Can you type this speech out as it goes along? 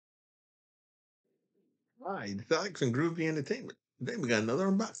Hi, it's Alex and Groovy Entertainment. Today we got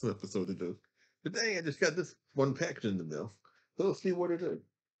another unboxing episode to do. Today I just got this one package in the mail. So let's see what it is.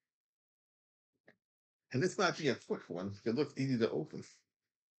 And this might be a quick one. It looks easy to open.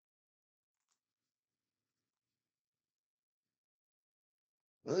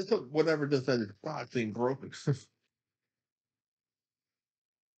 Well, let's hope whatever this is box ain't broken.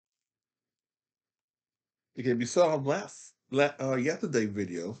 Because we saw yesterday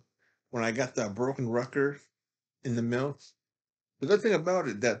video when I got that broken record in the mail. The good thing about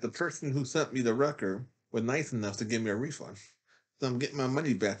it that the person who sent me the record was nice enough to give me a refund. So I'm getting my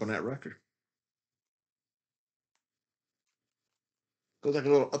money back on that record. Goes like a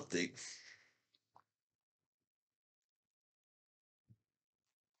little update.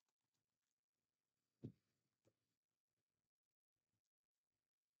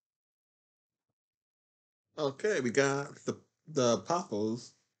 Okay, we got the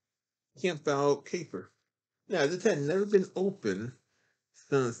Papa's Campout Caper. Now, this had never been opened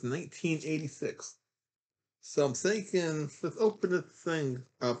since 1986. So I'm thinking, let's open this thing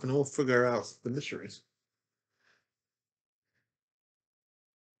up and we'll figure out the mysteries.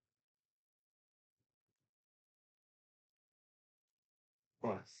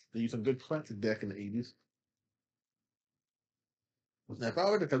 Right. They used some good plastic back in the 80s. Now, if I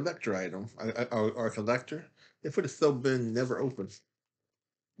were a collector item, or a collector, it would have still been never opened.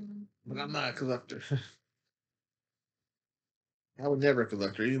 But I'm not a collector. I was never a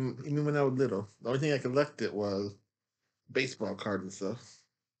collector, even when I was little. The only thing I collected was baseball cards and stuff.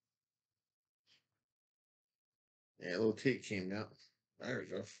 Yeah, a little tape came out. There we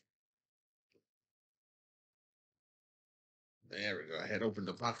go. There we go. I had opened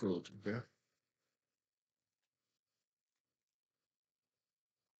the box a little too fast.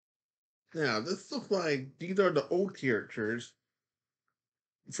 Now, this looks like these are the old characters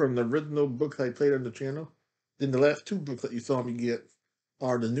from the original books I played on the channel. Then the last two books that you saw me get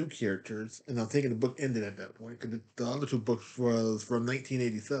are the new characters, and I'm thinking the book ended at that point because the other two books was from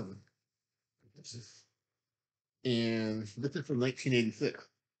 1987, and this is from 1986.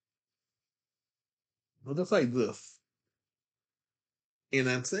 Well, just like this, and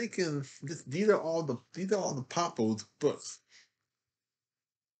I'm thinking these are all the Poppos books.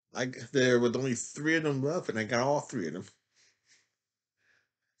 There was only three of them left, and I got all three of them.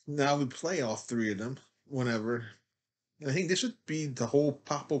 Now we play all three of them whenever. I think this should be the whole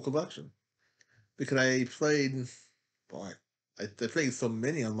Popple collection because I played, boy, I played so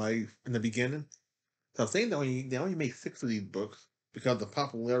many on my in the beginning. So I'm saying they only make six of these books because of the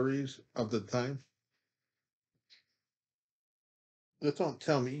popularities of the time. That don't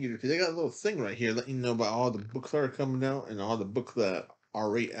tell me either because they got a little thing right here letting you know about all the books that are coming out and all the books that are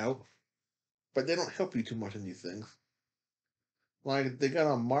already out. But they don't help you too much in these things. Like they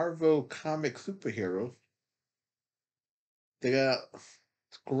got a Marvel comic superhero. They got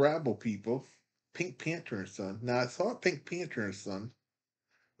Scrabble people, Pink Panther and Son. Now I saw Pink Panther and Son,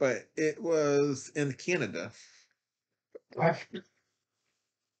 but it was in Canada,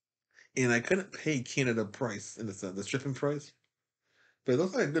 and I couldn't pay Canada price in the sense the shipping price. But it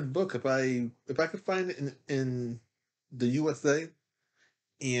looks like a good book if I could find it in the USA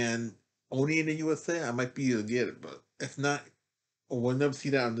and only in the USA, I might be able to get it. But if not, we'll never see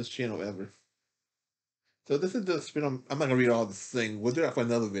that on this channel ever. So this is just I'm not gonna read all this thing. We'll do that for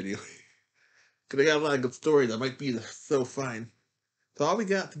another video because they got a lot of good stories that might be so fine. So all we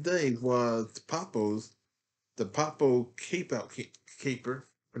got today was the Popo caper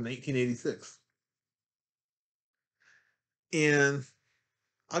from 1986. And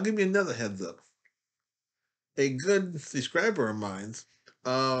I'll give you another heads up. A good subscriber of mine,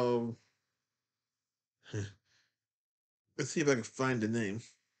 um, let's see if I can find the name.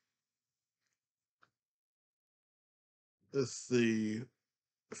 It's the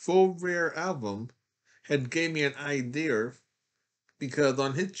Full Rare album had gave me an idea because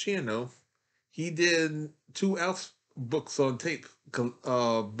on his channel he did two Alf books on tape,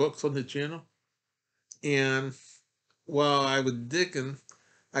 books on the channel, and while I was digging,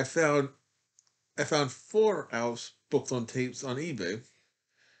 I found I found four Alf's books on tapes on eBay,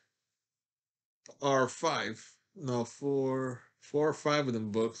 or five, no, four or five of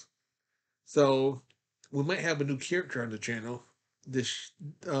them books. So we might have a new character on the channel this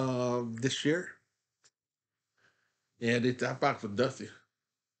this year. Yeah, that box was dusty.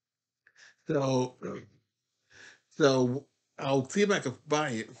 So so I'll see if I can buy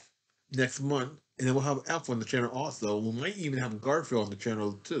it next month, and then we'll have Alf on the channel also. We might even have Garfield on the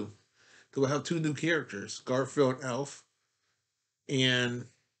channel too. So we'll have two new characters, Garfield and Alf, and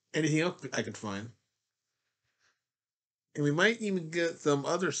anything else I can find. And we might even get some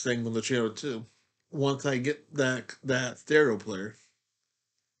other things on the channel too. once I get that stereo player,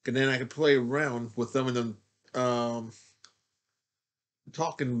 and then I can play around with some of them um,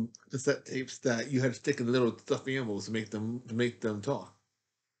 talking cassette tapes that you had to stick in little stuffed animals to make them talk.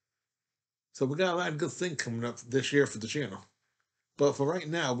 So we got a lot of good things coming up this year for the channel. But for right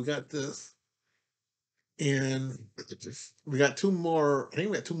now, we got this, and we got two more. I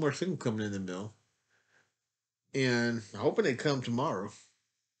think we got two more things coming in the mill, and I'm hoping they come tomorrow,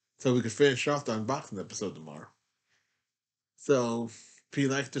 so we can finish off the unboxing episode tomorrow. So, if you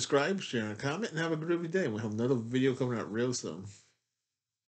like, subscribe, share, and comment, and have a groovy day. We'll have another video coming out real soon.